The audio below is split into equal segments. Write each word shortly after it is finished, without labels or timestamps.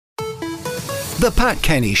The Pat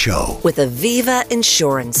Kenny Show with Aviva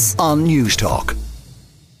Insurance on News Talk.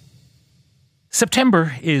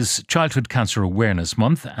 September is Childhood Cancer Awareness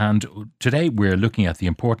Month, and today we're looking at the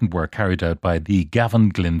important work carried out by the Gavin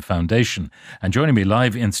Glynn Foundation. And joining me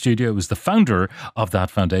live in studio is the founder of that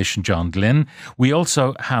foundation, John Glynn. We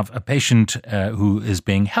also have a patient who is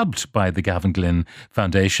being helped by the Gavin Glynn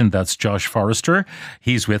Foundation. That's Josh Forrester.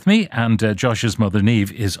 He's with me, and Josh's mother,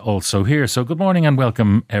 Niamh, is also here. So good morning and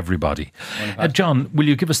welcome, everybody. John, will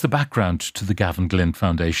you give us the background to the Gavin Glynn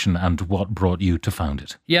Foundation and what brought you to found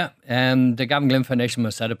it? Yeah, the Gavin Glynn Foundation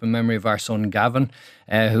was set up in memory of our son Gavin,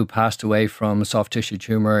 who passed away from a soft tissue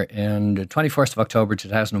tumour on the 21st of October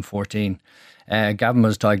 2014. Gavin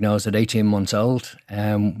was diagnosed at 18 months old.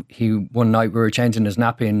 One night we were changing his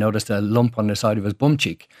nappy and noticed a lump on the side of his bum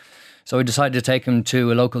cheek. So we decided to take him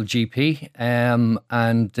to a local GP, and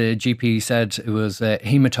the GP said it was a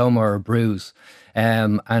hematoma or a bruise,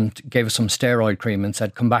 and gave us some steroid cream and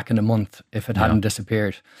said, come back in a month if it hadn't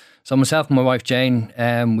disappeared. So myself and my wife Jane,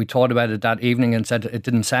 we thought about it that evening and said it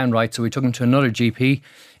didn't sound right. So we took him to another GP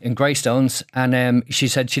in Greystones, and she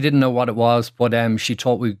said she didn't know what it was, but she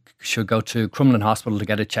thought we should go to Crumlin Hospital to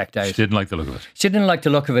get it checked out. She didn't like the look of it. She didn't like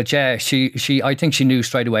the look of it, yeah. I think she knew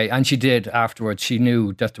straight away, and she did afterwards. She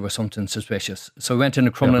knew that there was something suspicious. So we went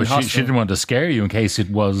into Crumlin Hospital. She didn't want to scare you in case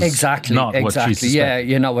it was not what she suspected.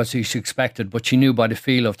 Yeah, not what she expected, but she knew by the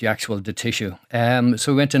feel of the tissue.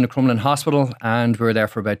 So we went into Crumlin Hospital and we were there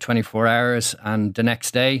for about 24 hours, and the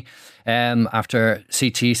next day, after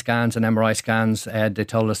CT scans and MRI scans, they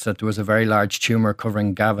told us that there was a very large tumour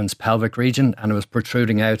covering Gavin's pelvic region, and it was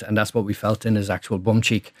protruding out, and that's what we felt in his actual bum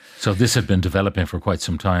cheek. So this had been developing for quite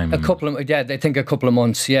some time. I think a couple of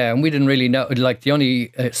months, yeah, and we didn't really know. Like the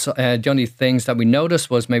only things that we noticed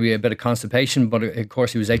was maybe a bit of constipation, but of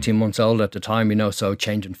course he was 18 months old at the time, so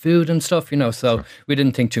changing food and stuff, so sure. We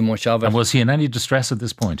didn't think too much of it. And was he in any distress at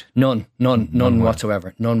this point? None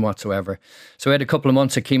whatsoever. So we had a couple of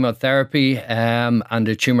months of chemotherapy, and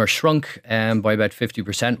the tumour shrunk by about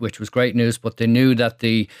 50%, which was great news, but they knew that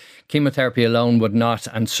the chemotherapy alone would not,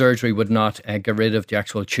 and surgery would not get rid of the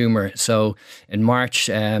actual tumour. So in March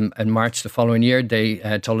the following year, they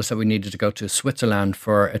told us that we needed to go to Switzerland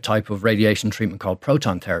for a type of radiation treatment called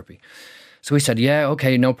proton therapy. So we said, yeah,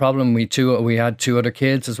 okay, no problem. We had two other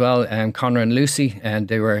kids as well, Connor and Lucy, and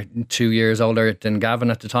they were 2 years older than Gavin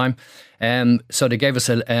at the time. So they gave us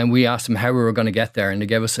we asked them how we were going to get there, and they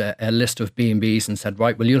gave us a list of B&Bs and said,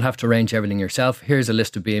 right, well, you'll have to arrange everything yourself. Here's a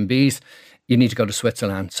list of B&Bs. You need to go to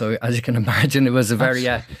Switzerland. So as you can imagine, it was a very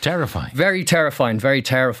terrifying. Very terrifying.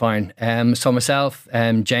 So myself,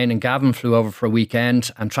 Jane and Gavin flew over for a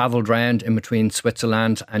weekend and travelled around in between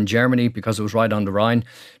Switzerland and Germany because it was right on the Rhine,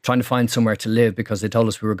 trying to find somewhere to live because they told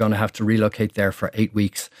us we were going to have to relocate there for 8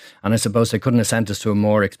 weeks. And I suppose they couldn't have sent us to a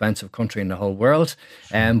more expensive country in the whole world.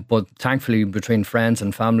 But thankfully, between friends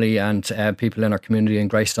and family and people in our community in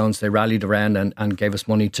Greystones, they rallied around and gave us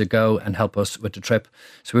money to go and help us with the trip.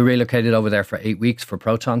 So we relocated over there for 8 weeks for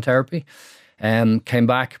proton therapy. Came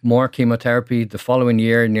back, more chemotherapy. The following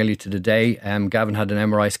year, nearly to the day, Gavin had an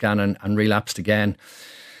MRI scan and relapsed again.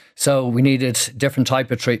 So we needed different type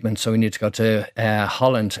of treatment. So we needed to go to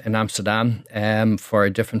Holland in Amsterdam for a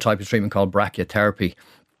different type of treatment called brachytherapy.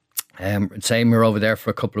 We were over there for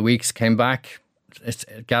a couple of weeks, came back.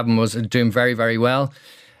 Gavin was doing very, very well.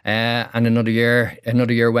 And another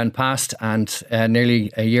year went past, and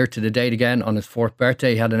nearly a year to the date again, on his 4th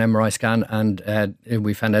birthday, he had an MRI scan, and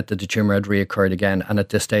we found out that the tumour had reoccurred again. And at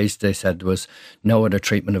this stage, they said there was no other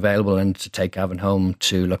treatment available and to take Gavin home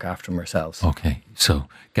to look after him ourselves. Okay, so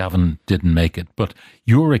Gavin didn't make it, but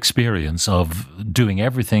your experience of doing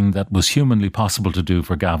everything that was humanly possible to do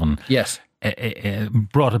for Gavin, yes,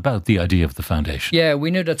 brought about the idea of the foundation. Yeah, we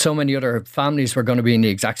knew that so many other families were going to be in the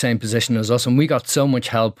exact same position as us, and we got so much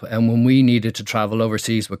help when we needed to travel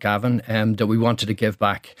overseas with Gavin that we wanted to give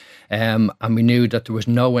back. And we knew that there was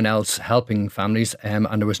no one else helping families, and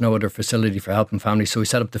there was no other facility for helping families. So we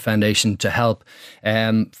set up the foundation to help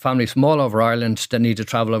families from all over Ireland that need to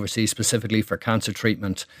travel overseas specifically for cancer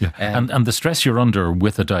treatment. Yeah. And the stress you're under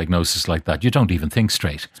with a diagnosis like that, you don't even think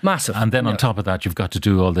straight. It's massive. And then on top of that, you've got to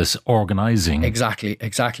do all this organising.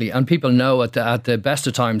 Exactly. And people know at the best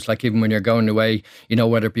of times, like even when you're going away,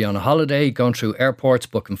 whether it be on a holiday, going through airports,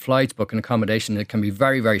 booking flights, booking accommodation, it can be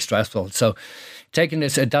very, very stressful. So taking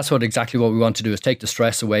this, that's exactly what we want to do, is take the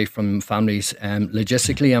stress away from families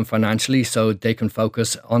logistically and financially, so they can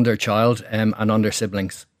focus on their child and on their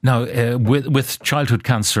siblings. Now, with childhood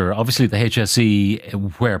cancer, obviously the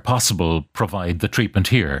HSE, where possible, provide the treatment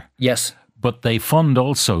here. Yes. But they fund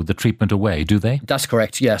also the treatment away, do they? That's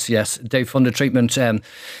correct, yes. They fund the treatment.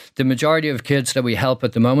 The majority of kids that we help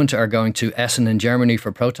at the moment are going to Essen in Germany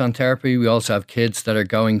for proton therapy. We also have kids that are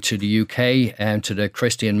going to the UK and to the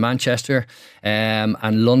Christie in Manchester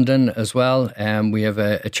and London as well. We have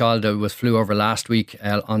a child that flew over last week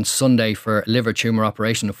on Sunday for a liver tumour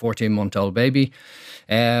operation, a 14-month-old baby.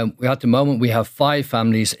 At the moment, we have 5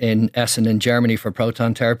 families in Essen in Germany for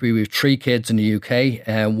proton therapy. We have 3 kids in the UK,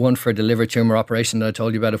 one for the liver tumour operation that I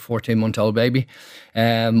told you about, a 14-month-old baby.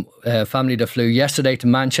 A family that flew yesterday to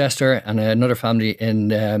Manchester, and another family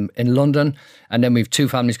in London, and then we've 2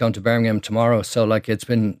 families going to Birmingham tomorrow. So it's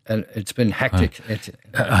been hectic.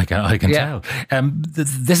 I can tell.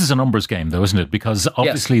 This is a numbers game, though, isn't it? Because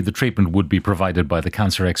obviously the treatment would be provided by the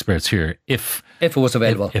cancer experts here if it was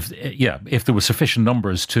available. If there were sufficient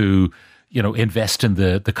numbers to invest in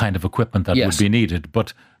the kind of equipment that would be needed.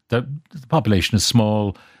 But the population is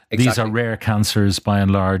small. Exactly. These are rare cancers by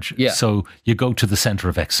and large. Yeah. So you go to the centre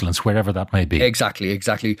of excellence, wherever that may be.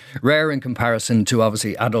 Exactly. Rare in comparison to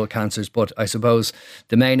obviously adult cancers. But I suppose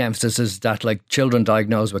the main emphasis is that children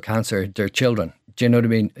diagnosed with cancer, they're children. Do you know what I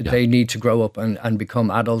mean? Yeah. They need to grow up and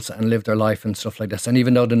become adults and live their life and stuff like this. And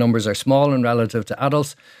even though the numbers are small and relative to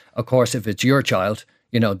adults, of course, if it's your child,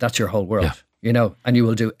 that's your whole world. Yeah. And you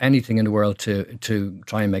will do anything in the world to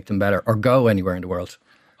try and make them better, or go anywhere in the world.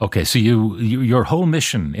 Okay, so your whole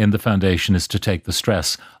mission in the foundation is to take the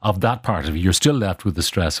stress of that part of it. You're still left with the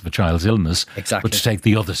stress of a child's illness, but to take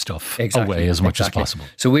the other stuff away as much as possible.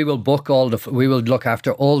 So we will we will look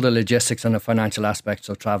after all the logistics and the financial aspects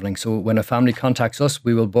of travelling. So when a family contacts us,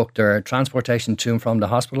 we will book their transportation to and from the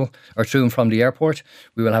hospital or to and from the airport.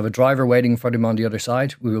 We will have a driver waiting for them on the other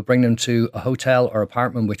side. We will bring them to a hotel or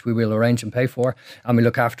apartment, which we will arrange and pay for, and we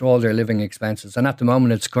look after all their living expenses. And at the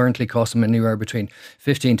moment, it's currently costing them anywhere between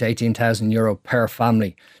 15 to 18,000 euro per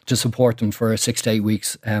family to support them for 6 to 8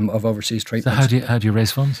 weeks of overseas treatment. So how do you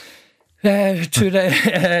raise funds? To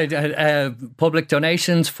the public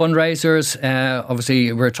donations, fundraisers.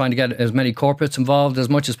 Obviously, we're trying to get as many corporates involved as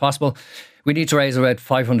much as possible. We need to raise about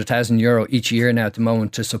 500,000 euro each year now at the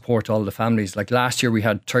moment to support all the families. Like last year we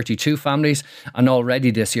had 32 families, and already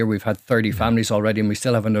this year we've had 30 families already, and we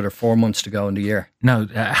still have another 4 months to go in the year. Now,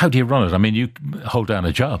 how do you run it? I mean, you hold down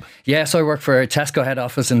a job. Yeah, so I work for a Tesco head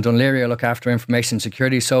office in Dunleary. I look after information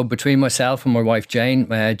security. So between myself and my wife Jane,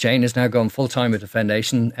 Jane is now going full time with the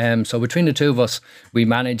foundation. So between the two of us, we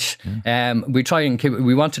manage. We try and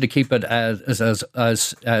we wanted to keep it as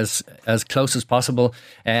close as possible,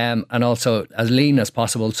 and also as lean as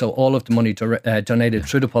possible. So all of the money donated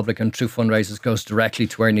through the public and through fundraisers goes directly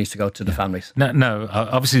to where it needs to go to the families. Now,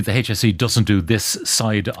 obviously the HSE doesn't do this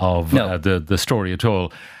side of the story at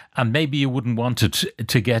all. And maybe you wouldn't want it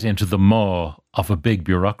to get into the maw of a big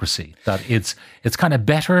bureaucracy. That it's kind of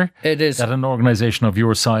better that an organisation of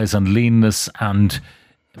your size and leanness and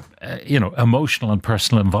emotional and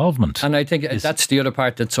personal involvement. And I think that's the other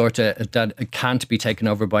part that that can't be taken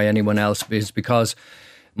over by anyone else, is because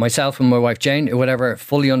myself and my wife Jane, whatever,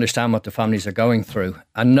 fully understand what the families are going through.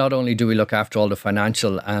 And not only do we look after all the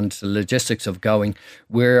financial and the logistics of going,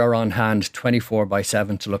 we're on hand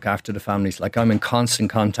 24/7 to look after the families. Like, I'm in constant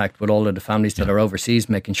contact with all of the families that are overseas,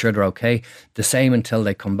 making sure they're okay. The same until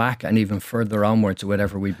they come back, and even further onwards,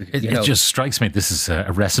 whatever we... It just strikes me this is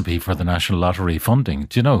a recipe for the National Lottery funding.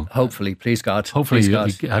 Do you know? Hopefully, please God. Hopefully,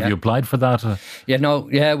 have you applied for that?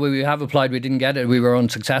 We have applied. We didn't get it. We were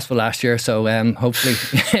unsuccessful last year, so hopefully...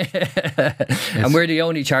 And we're the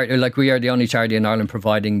only charity, we are the only charity in Ireland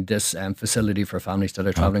providing this facility for families that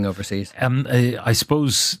are travelling overseas. I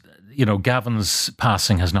suppose, Gavin's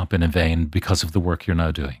passing has not been in vain because of the work you're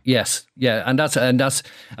now doing. Yes, yeah, and that's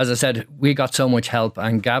as I said, we got so much help,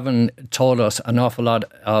 and Gavin taught us an awful lot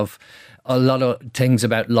of things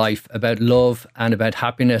about life, about love, and about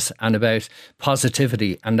happiness, and about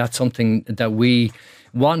positivity, and that's something that we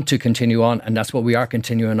want to continue on, and that's what we are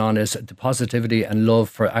continuing on, is the positivity and love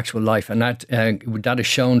for actual life. And that is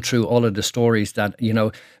shown through all of the stories that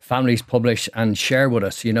families publish and share with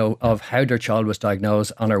us, of how their child was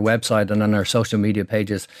diagnosed on our website and on our social media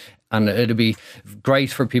pages. And it'd be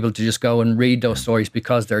great for people to just go and read those stories,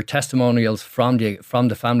 because they're testimonials from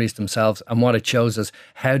the families themselves, and what it shows is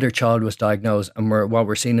how their child was diagnosed. And what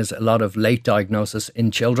we're seeing is a lot of late diagnosis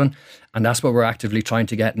in children, and that's what we're actively trying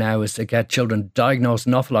to get now, is to get children diagnosed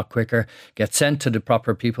an awful lot quicker, get sent to the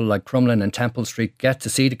proper people like Crumlin and Temple Street, get to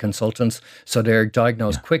see the consultants, so they're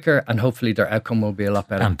diagnosed quicker, and hopefully their outcome will be a lot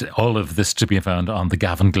better. And all of this to be found on the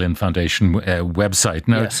Gavin Glynn Foundation website.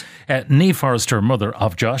 Now, yes. Niamh Forrester, mother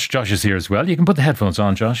of Josh. Josh is here as well. You can put the headphones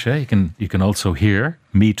on, Josh. You can also hear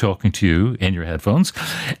me talking to you in your headphones.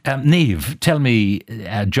 Niamh, tell me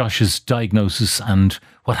Josh's diagnosis and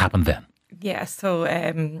what happened then. Yeah, so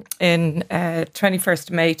in 21st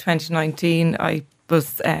of May 2019, I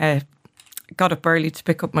was got up early to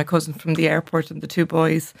pick up my cousin from the airport, and the two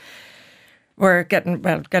boys were getting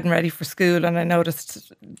ready for school, and I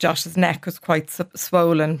noticed Josh's neck was quite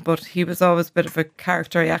swollen, but he was always a bit of a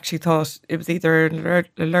character. I actually thought it was either an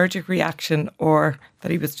allergic reaction or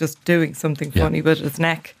that he was just doing something funny with his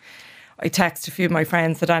neck. I texted a few of my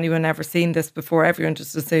friends, had anyone ever seen this before? Everyone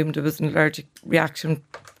just assumed it was an allergic reaction.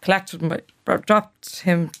 Dropped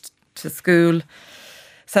him to school,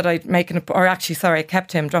 said I'd make I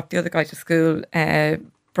kept him, dropped the other guy to school,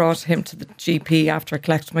 brought him to the GP after I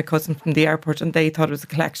collected my cousin from the airport, and they thought it was a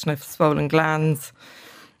collection of swollen glands.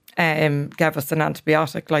 Gave us an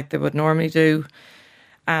antibiotic like they would normally do.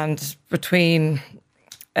 And between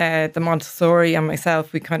the Montessori and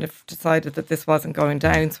myself, we kind of decided that this wasn't going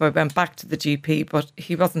down. So I went back to the GP, but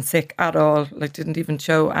he wasn't sick at all. Like, didn't even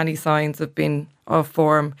show any signs of being off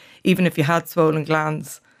form. Even if you had swollen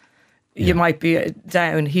glands, you might be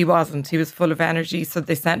down. He wasn't. He was full of energy. So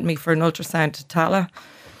they sent me for an ultrasound to Tala,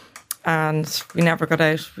 and we never got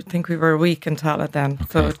out. I think we were a week in Tala then. Okay.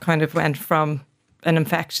 So it kind of went from an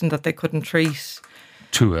infection that they couldn't treat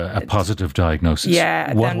to a positive diagnosis.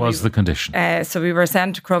 Yeah. What was the condition? So we were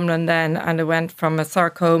sent to Crumlin then, and it went from a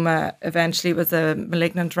sarcoma. Eventually it was a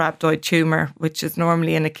malignant rhabdoid tumour, which is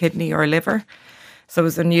normally in a kidney or a liver. So it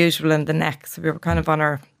was unusual in the neck. So we were kind of on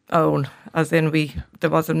our own, as in there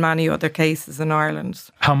wasn't many other cases in Ireland.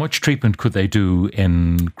 How much treatment could they do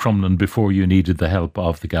in Crumlin before you needed the help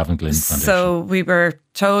of the Gavin Glynn Foundation? So we were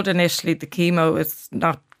told initially the chemo is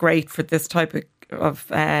not great for this type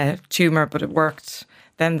of tumour, but it worked.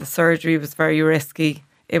 Then the surgery was very risky.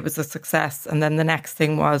 It was a success. And then the next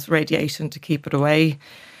thing was radiation to keep it away.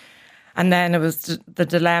 And then it was the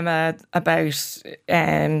dilemma about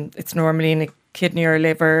it's normally in a kidney or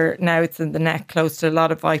liver. Now it's in the neck, close to a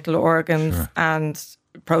lot of vital organs, and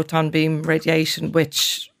proton beam radiation,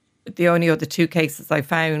 which the only other two cases I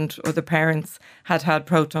found, other parents had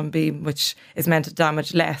proton beam, which is meant to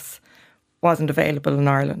damage less, wasn't available in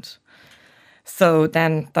Ireland. So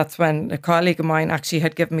then that's when a colleague of mine actually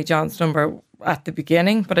had given me John's number at the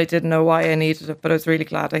beginning, but I didn't know why I needed it, but I was really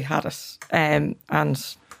glad I had it. And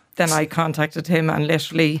then I contacted him, and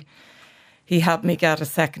literally he helped me get a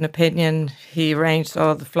second opinion. He arranged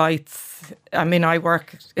all the flights. I mean, I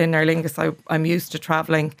work in Aer Lingus. I'm used to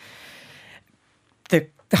travelling. The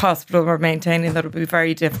hospital were maintaining that it would be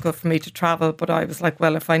very difficult for me to travel, but I was like,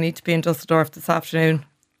 well, if I need to be in Dusseldorf this afternoon,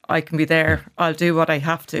 I can be there. I'll do what I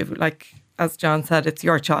have to. Like, as John said, it's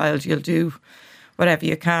your child. You'll do whatever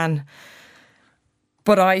you can.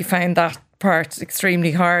 But I found that part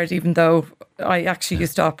extremely hard, even though I actually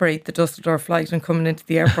used to operate the Dusseldorf flight, and coming into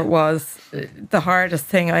the airport was the hardest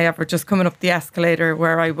thing I ever, just coming up the escalator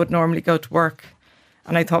where I would normally go to work,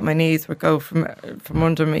 and I thought my knees would go from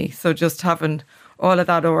under me. So just having all of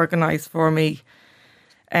that organised for me.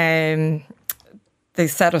 They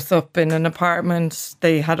set us up in an apartment.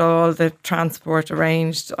 They had all the transport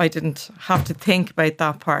arranged. I didn't have to think about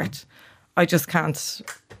that part. I just can't.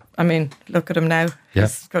 I mean, look at him now. Yeah.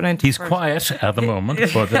 He's quiet at the moment,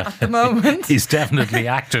 but at the moment he's definitely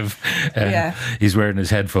active. He's wearing his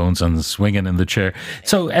headphones and swinging in the chair.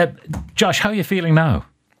 So, Josh, how are you feeling now?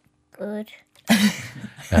 Good.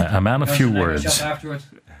 A man of few words.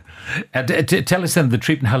 Tell us then the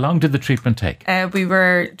treatment. How long did the treatment take? We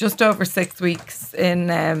were just over 6 weeks in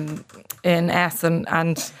Essen,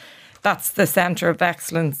 and that's the centre of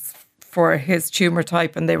excellence for his tumour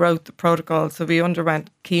type, and they wrote the protocol. So we underwent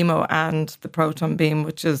chemo and the proton beam,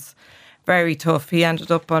 which is very tough. He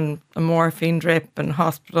ended up on a morphine drip and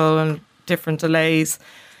hospital and different delays.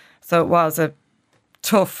 So it was a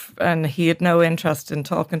tough, and he had no interest in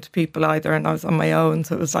talking to people either, and I was on my own.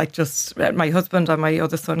 So it was like just my husband and my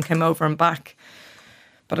other son came over and back.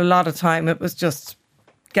 But a lot of time it was just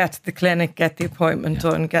get to the clinic, get the appointment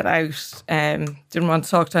done, get out. Didn't want to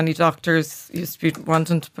talk to any doctors. Used to be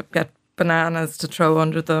wanting to get bananas to throw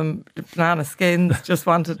under them, banana skins, just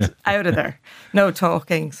wanted out of there. No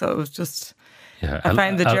talking. So it was just, I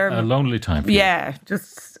found the German... A lonely time for you. Yeah,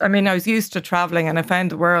 I was used to travelling, and I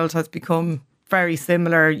found the world has become very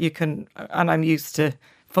similar. And I'm used to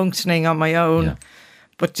functioning on my own,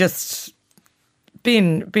 but just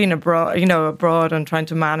being abroad and trying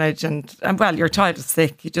to manage, and well, your child is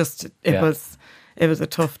sick. It was a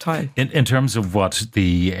tough time. In terms of what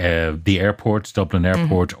the airport, Dublin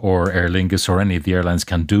Airport or Aer Lingus or any of the airlines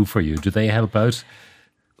can do for you, do they help out?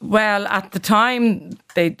 Well, at the time,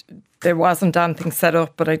 there wasn't anything set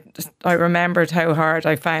up, but I remembered how hard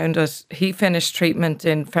I found it. He finished treatment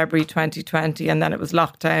in February 2020, and then it was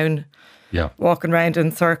locked down. walking around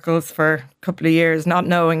in circles for a couple of years, not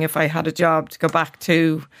knowing if I had a job to go back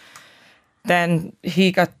to. Then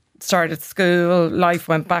he got started school, life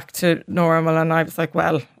went back to normal, and I was like,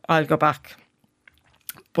 well, I'll go back.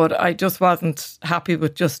 But I just wasn't happy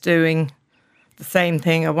with just doing the same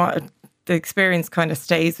thing. The experience kind of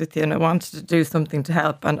stays with you, and I wanted to do something to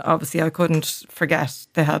help. And obviously I couldn't forget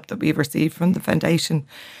the help that we've received from the foundation.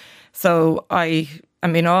 So I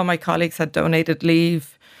mean, all my colleagues had donated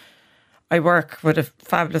leave. I work with a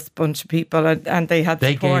fabulous bunch of people, and they had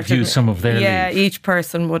They support. gave you some of their leave. Yeah, each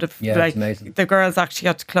person would have, it's amazing. The girls actually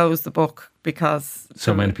had to close the book because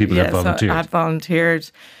So many people had volunteered. So had volunteered.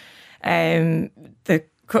 I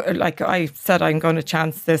said, I'm going to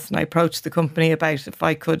chance this, and I approached the company about if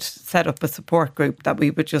I could set up a support group that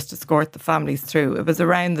we would just escort the families through. It was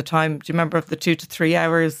around the time, do you remember, of the 2 to 3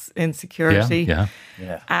 hours in security?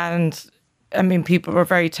 Yeah. And I mean, people were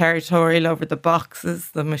very territorial over the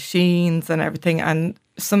boxes, the machines and everything. And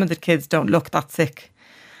some of the kids don't look that sick.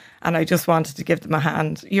 And I just wanted to give them a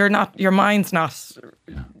hand. Your mind's not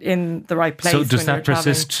in the right place. So does that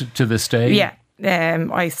persist to this day? Yeah.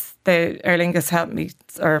 The Aer Lingus helped me,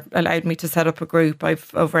 or allowed me to set up a group.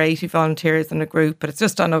 I've over 80 volunteers in a group, but it's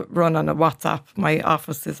just run on a WhatsApp. My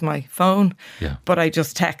office is my phone, but I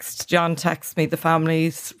just text. John texts me the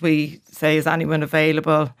families. We say, is anyone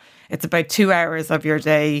available? It's about 2 hours of your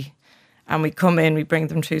day, and we come in, we bring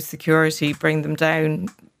them through security, bring them down,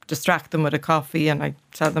 distract them with a coffee, and I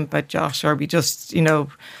tell them about Josh, or we just,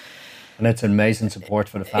 And it's an amazing support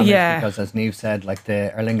for the families because, as Niamh said, like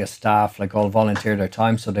the Aer Lingus staff, like all volunteer their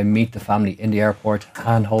time, so they meet the family in the airport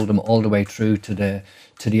and hold them all the way through to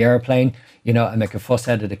the airplane, and make a fuss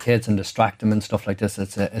out of the kids and distract them and stuff like this.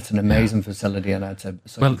 It's an amazing facility, and it's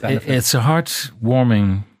it's a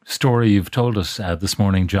heartwarming story you've told us this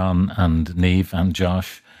morning, John and Niamh and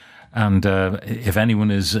Josh. And if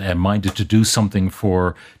anyone is minded to do something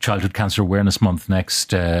for Childhood Cancer Awareness Month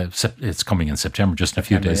next, it's coming in September, just in a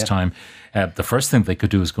few days' time. The first thing they could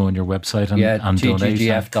do is go on your website and donate.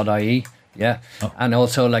 tggf.ie. Yeah, and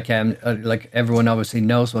also like everyone obviously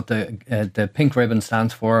knows what the pink ribbon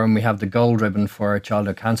stands for, and we have the gold ribbon for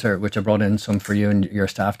childhood cancer, which I brought in some for you and your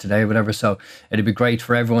staff today, whatever. So it'd be great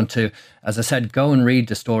for everyone to, as I said, go and read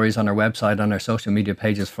the stories on our website, on our social media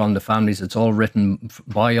pages from the families. It's all written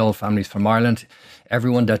by all families from Ireland.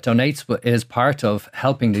 Everyone that donates is part of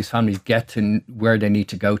helping these families get to where they need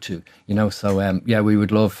to go to. So we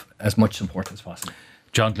would love as much support as possible.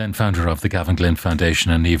 John Glynn, founder of the Gavin Glynn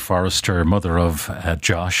Foundation, and Niamh Forrester, mother of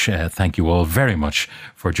Josh. Thank you all very much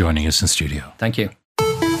for joining us in studio. Thank you.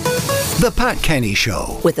 The Pat Kenny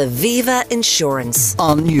Show with Aviva Insurance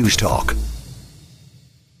on News Talk.